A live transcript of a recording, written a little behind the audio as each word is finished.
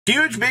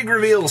Huge big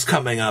reveals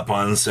coming up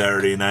on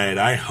Saturday night.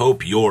 I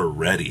hope you're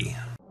ready.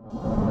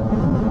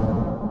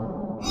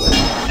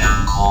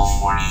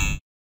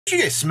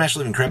 You guys smash the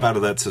living crap out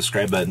of that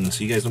subscribe button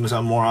so you guys don't miss out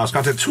on more awesome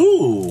content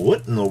too.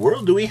 What in the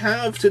world do we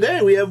have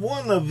today? We have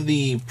one of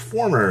the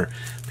former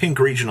Pink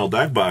Regional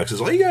deck boxes.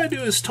 All you gotta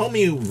do is tell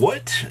me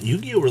what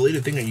Yu-Gi-Oh!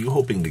 Related thing are you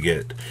hoping to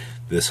get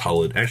this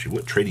holiday. Actually,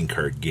 what trading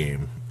card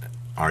game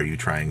are you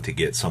trying to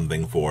get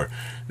something for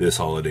this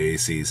holiday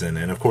season?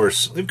 And of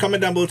course, leave a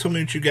comment down below, tell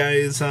me what you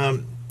guys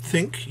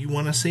think you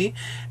want to see,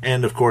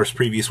 and of course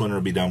previous winner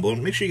will be down below.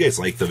 Make sure you guys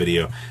like the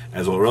video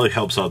as well. It really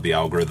helps out the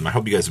algorithm. I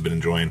hope you guys have been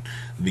enjoying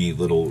the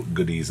little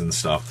goodies and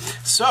stuff.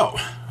 So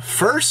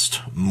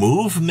first,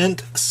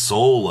 Movement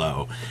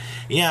Solo.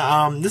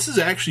 Yeah, this is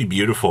actually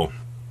beautiful.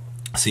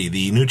 See,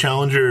 the New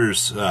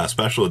Challengers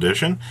special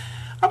edition,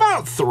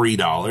 about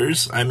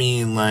 $3. I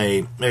mean,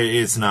 like,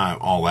 it's not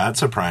all that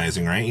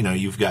surprising, right? You know,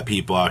 you've got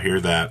people out here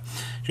that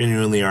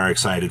genuinely are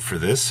excited for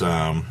this,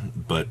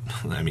 but,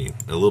 I mean,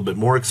 a little bit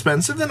more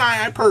expensive than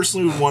I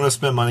personally would want to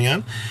spend money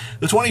on.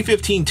 The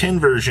 2015 tin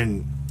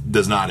version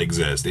does not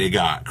exist. It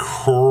got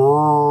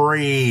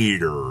cratered.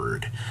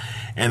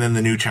 And then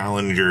the New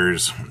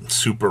Challengers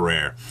Super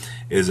Rare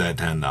is at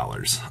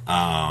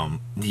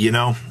 $10. You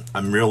know,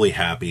 I'm really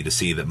happy to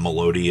see that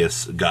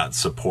Melodious got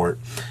support.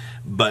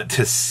 But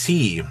to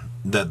see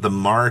that the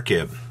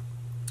market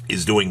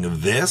is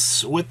doing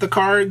this with the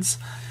cards,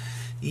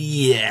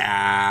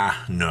 yeah,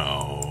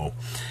 no.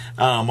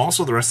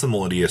 Also, the rest of the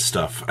Melodious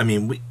stuff, I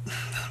mean,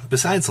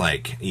 besides,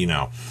 like, you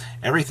know,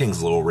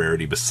 everything's low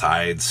rarity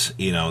besides,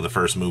 you know, the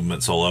first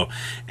Movement Solo,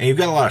 and you've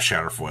got a lot of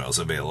Shatterfoils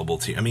available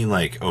to you. I mean,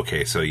 like,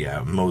 okay, so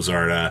yeah,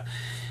 Mozart,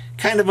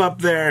 kind of up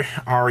there,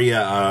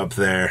 Aria up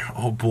there,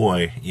 oh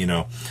boy, you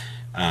know,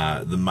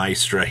 the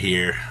Maestra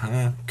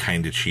here,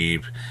 kind of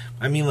cheap.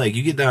 I mean, like,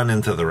 you get down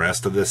into the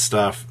rest of this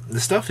stuff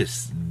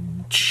is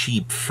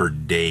cheap for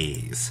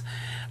days.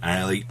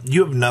 Like,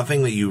 you have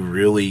nothing that you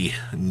really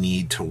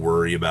need to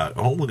worry about.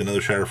 Oh, look,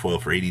 another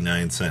Shatterfoil for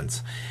 89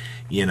 cents.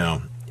 You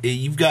know,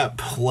 you've got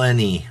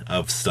plenty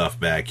of stuff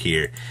back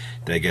here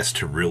that I guess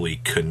to really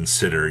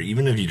consider.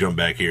 Even if you jump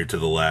back here to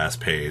the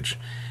last page,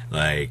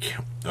 like,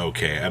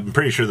 okay, I'm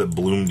pretty sure that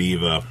Bloom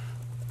Diva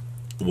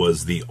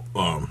was the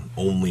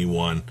only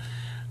one.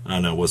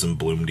 No, it wasn't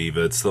Bloom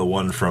Diva. It's the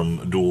one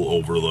from Dual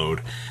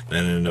Overload that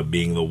ended up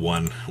being the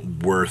one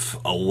worth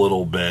a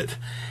little bit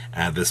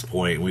at this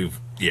point.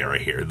 Yeah,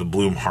 right here, the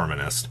Bloom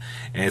Harmonist.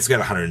 And it's got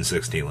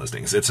 116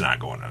 listings. It's not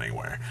going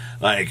anywhere.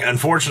 Like,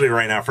 unfortunately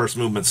right now, First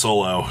Movement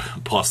Solo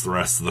plus the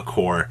rest of the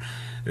core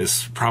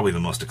is probably the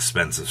most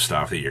expensive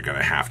stuff that you're going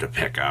to have to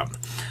pick up.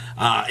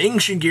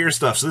 Ancient Gear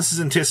stuff. So this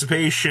is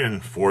anticipation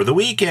for the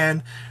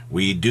weekend.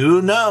 We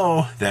do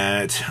know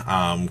that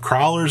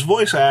Crawler's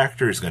voice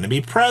actor is going to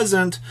be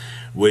present,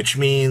 which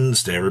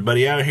means to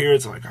everybody out here,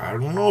 it's like, I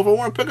don't know if I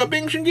want to pick up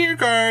Ancient Gear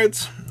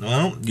cards.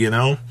 Well, you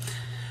know,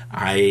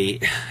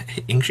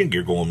 Ancient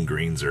Gear Golem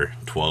Greens are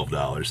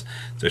 $12.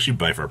 It's actually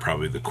by far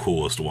probably the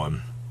coolest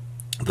one.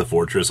 The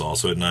Fortress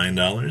also at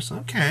 $9.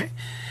 Okay.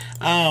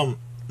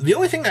 The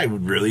only thing I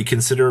would really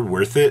consider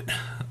worth it,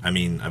 I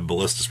mean,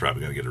 Ballista's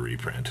probably going to get a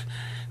reprint.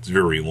 It's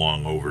very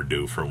long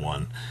overdue for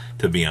one,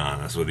 to be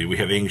honest with you. We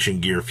have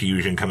Ancient Gear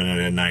Fusion coming in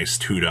at a nice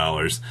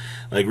 $2.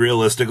 Like,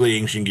 realistically,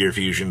 Ancient Gear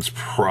Fusion's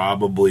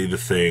probably the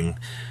thing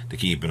to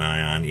keep an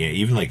eye on. Yeah,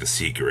 even like the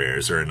Secret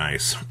Rares are a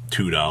nice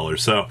 $2.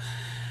 So,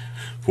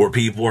 for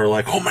people who are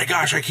like, oh my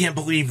gosh, I can't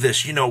believe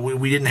this. You know,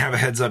 we didn't have a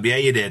heads up. Yeah,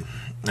 you did.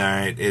 All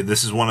right,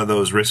 this is one of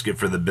those risk it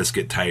for the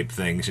biscuit type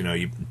things. You know,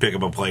 you pick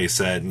up a play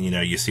set and, you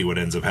know, you see what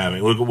ends up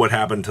happening. Look at what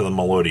happened to the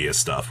Melodious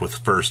stuff with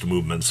First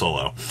Movement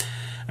Solo. All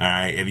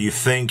right, if you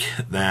think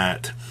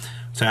that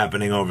what's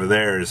happening over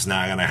there is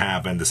not going to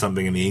happen to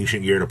something in the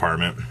Ancient Gear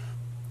department,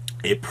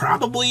 it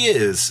probably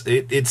is.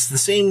 It's the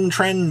same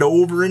trend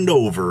over and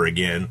over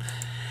again.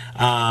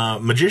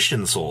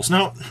 Magician Souls.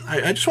 Now,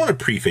 I just want to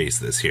preface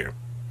this here.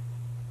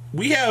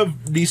 We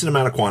have a decent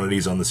amount of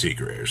quantities on the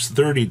Secret Rares,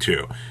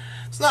 32.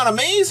 It's not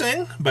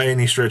amazing by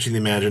any stretch of the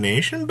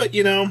imagination, but,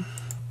 you know,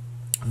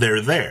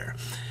 they're there.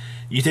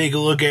 You take a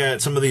look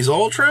at some of these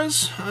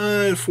Ultras,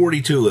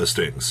 42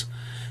 listings,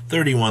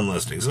 31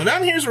 listings. Now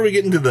down here's where we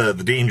get into the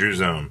danger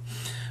zone.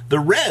 The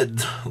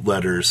red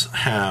letters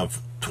have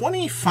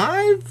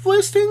 25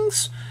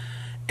 listings,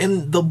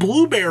 and the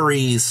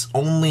blueberries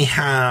only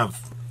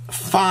have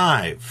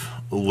 5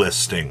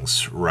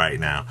 listings right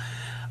now.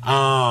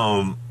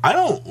 I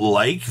don't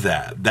like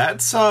that.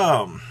 That's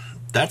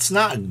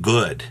not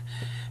good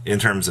in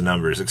terms of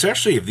numbers,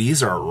 especially if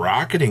these are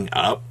rocketing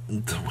up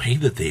the way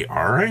that they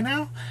are right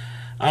now.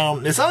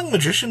 It's not like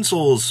Magician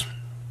Souls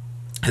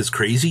has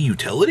crazy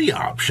utility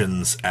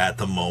options at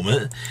the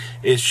moment.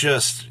 It's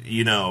just,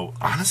 you know,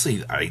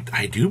 honestly,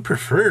 I do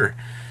prefer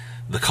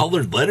the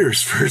colored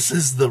letters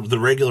versus the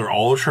regular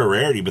ultra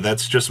rarity, but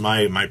that's just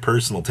my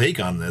personal take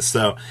on this.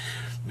 So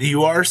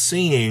you are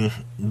seeing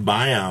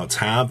buyouts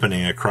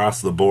happening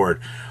across the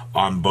board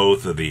on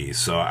both of these.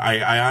 So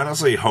I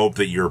honestly hope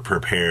that you're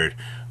prepared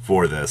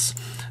for this.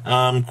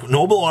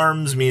 Noble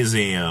Arms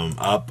Museum.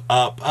 Up,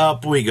 up,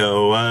 up we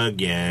go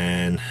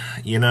again.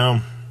 You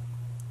know,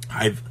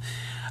 I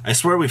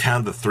swear we've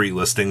had the 3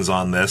 listings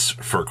on this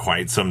for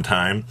quite some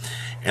time,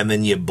 and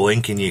then you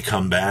blink and you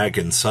come back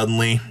and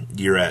suddenly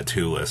you're at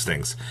 2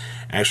 listings.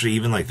 Actually,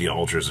 even like the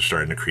ultras are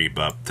starting to creep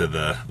up to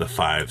the $5,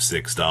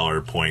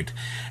 $6 point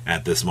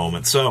at this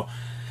moment. So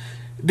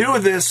do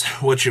with this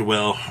what you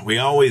will. We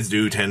always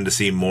do tend to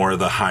see more of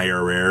the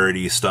higher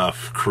rarity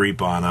stuff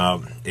creep on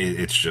up.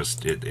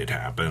 It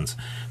happens.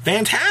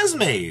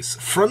 Phantasmes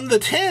from the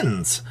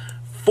tins.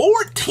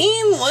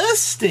 14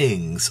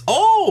 listings.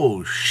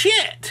 Oh,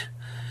 shit.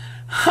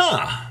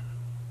 Huh.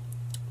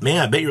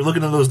 Man, I bet you're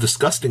looking at those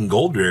disgusting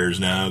gold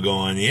rares now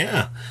going,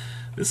 yeah,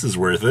 this is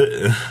worth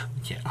it.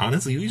 Yeah,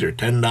 honestly, these are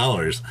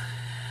 $10.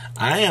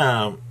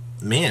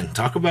 Man,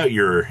 talk about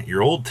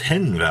your old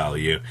tin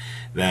value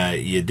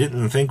that you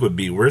didn't think would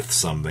be worth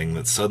something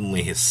that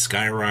suddenly has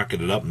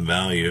skyrocketed up in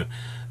value.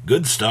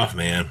 Good stuff,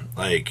 man.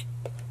 Like,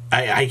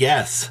 I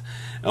guess.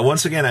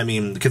 Once again, I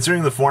mean,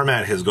 considering the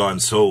format has gone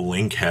so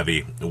link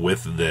heavy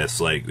with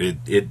this, like,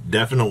 it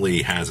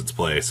definitely has its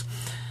place.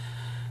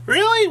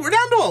 Really? We're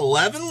down to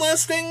 11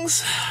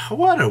 listings?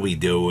 What are we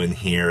doing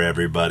here,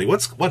 everybody?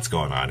 What's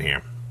going on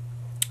here?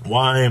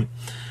 Why?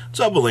 What's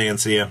up,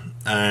 Valencia?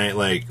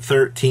 Like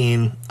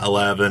 13,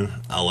 11,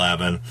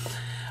 11.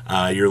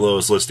 Your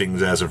lowest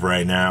listings as of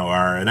right now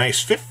are a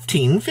nice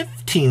 15,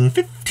 15,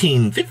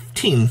 15,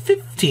 15,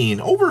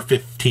 15, over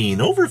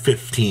 15, over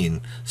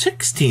 15,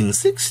 16,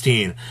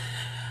 16.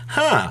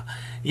 Huh.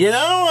 You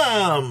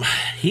know,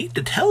 hate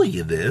to tell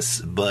you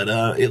this, but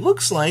it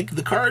looks like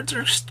the cards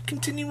are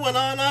continuing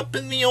on up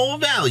in the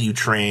old value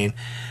train.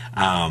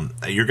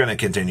 You're going to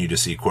continue to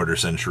see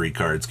quarter-century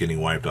cards getting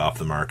wiped off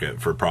the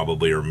market for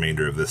probably a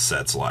remainder of this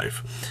set's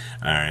life.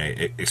 All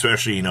right,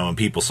 especially, you know, when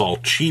people saw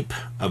cheap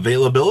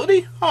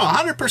availability. Oh,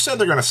 100%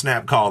 they're going to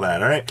snap call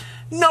that, all right?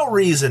 No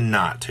reason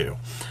not to.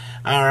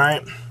 All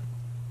right.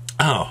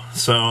 Oh,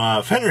 so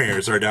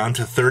Fenrir's are down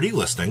to 30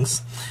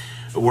 listings.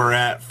 We're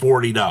at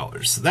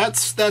 $40.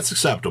 That's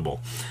acceptable.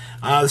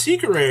 The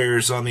Secret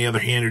Rares, on the other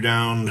hand, are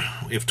down,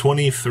 if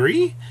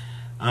 23,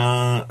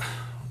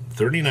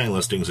 39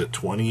 listings at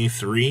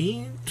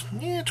 23,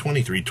 yeah,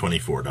 $23,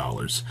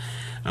 $24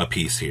 a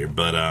piece here.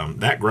 But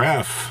that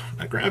graph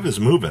is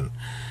moving.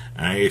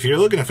 If you're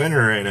looking at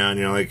Fenrir right now and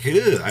you're like,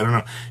 I don't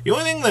know. The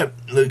only thing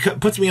that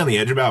puts me on the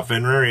edge about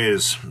Fenrir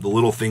is the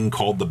little thing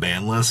called the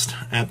ban list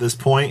at this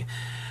point.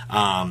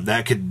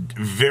 That could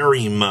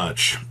very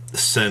much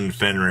send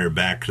Fenrir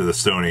back to the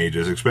Stone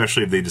Ages,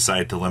 especially if they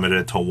decide to limit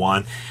it to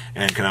 1,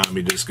 and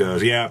Konami just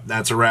goes, yeah,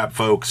 that's a wrap,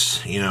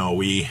 folks. You know,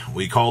 we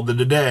called it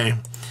a day.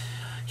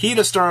 Heat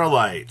of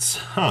Starlights.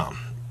 Huh.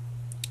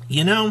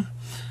 You know,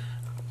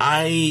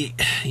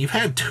 you've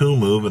had 2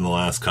 move in the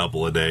last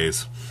couple of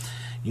days.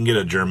 You can get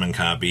a German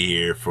copy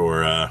here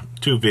for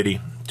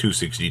 $250,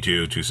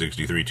 $262,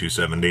 $263,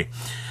 $270.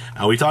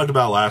 We talked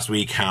about last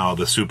week how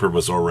the Super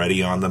was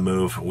already on the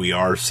move. We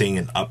are seeing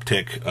an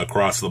uptick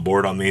across the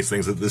board on these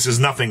things. This is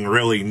nothing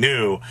really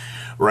new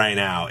right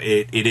now.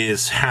 It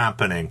is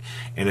happening,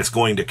 and it's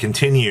going to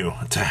continue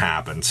to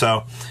happen.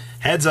 So,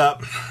 heads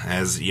up,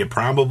 as you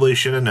probably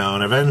should have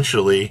known,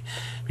 eventually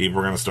people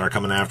are going to start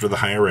coming after the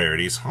higher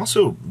rarities.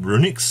 Also,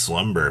 Runic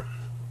Slumber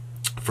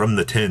from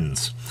the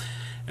tins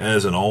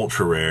as an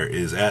ultra rare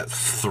is at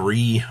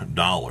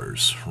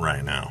 $3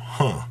 right now.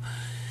 Huh.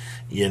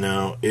 You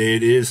know,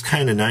 it is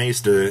kind of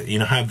nice to, you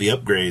know, have the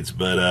upgrades,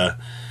 but,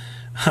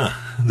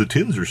 the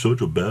tins are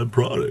such a bad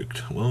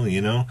product. Well, you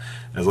know,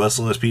 as less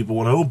and less people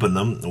want to open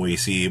them, we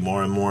see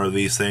more and more of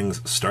these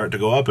things start to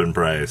go up in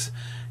price.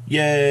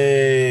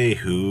 Yay!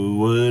 Who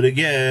would have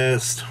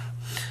guessed?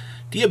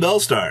 Dia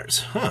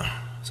Bellstars.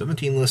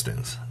 17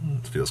 listings.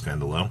 Feels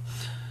kind of low.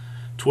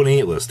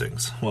 28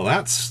 listings. Well,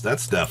 that's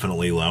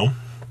definitely low.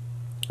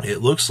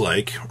 It looks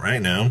like,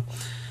 right now,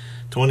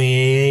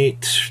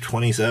 28,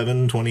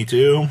 27,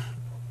 22,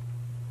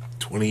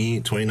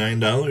 28,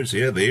 $29.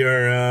 Yeah, they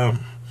are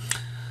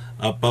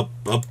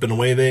up and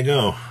away they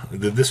go.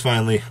 Did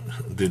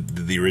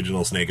the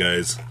original Snake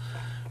Eyes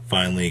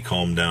finally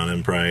calm down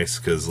in price?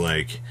 Because,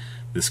 like,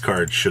 this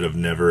card should have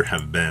never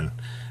have been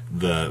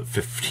the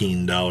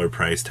 $15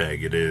 price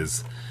tag it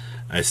is.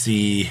 I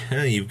see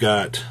you've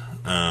got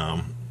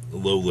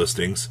low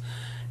listings,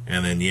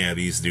 and then, yeah,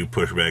 these do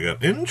push back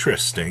up.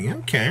 Interesting,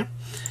 okay.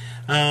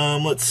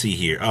 Let's see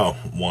here. Oh,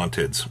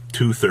 Wanted's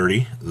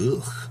 $230.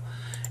 Ugh.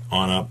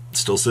 On up,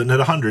 still sitting at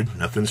 100.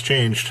 Nothing's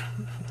changed.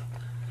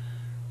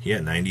 Yeah,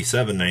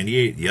 97,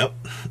 98. Yep,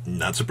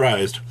 not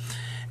surprised.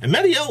 And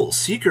Mediel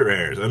Secret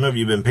Rares. I don't know if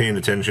you've been paying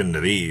attention to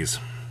these.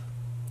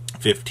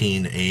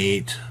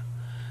 15.8.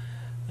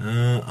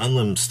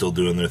 Unlim's still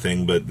doing their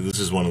thing, but this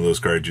is one of those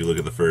cards you look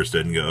at the first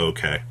ed and go,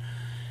 okay.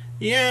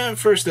 Yeah,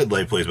 first ed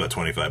light plays about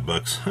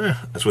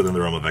 $25. That's within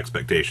the realm of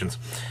expectations.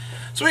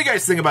 So what do you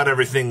guys think about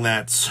everything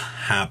that's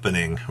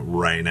happening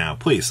right now?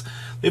 Please,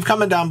 leave a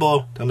comment down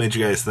below. Tell me what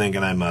you guys think,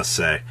 and I must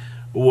say,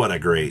 what a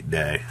great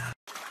day.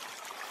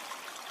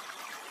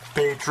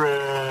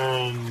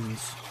 Patrons,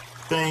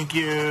 thank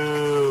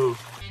you.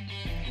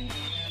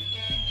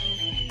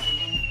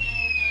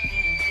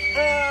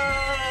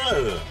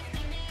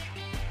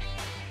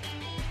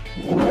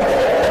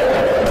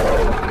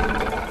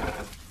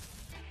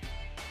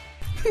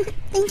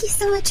 Thank you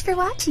so much for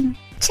watching.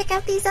 Check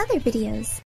out these other videos.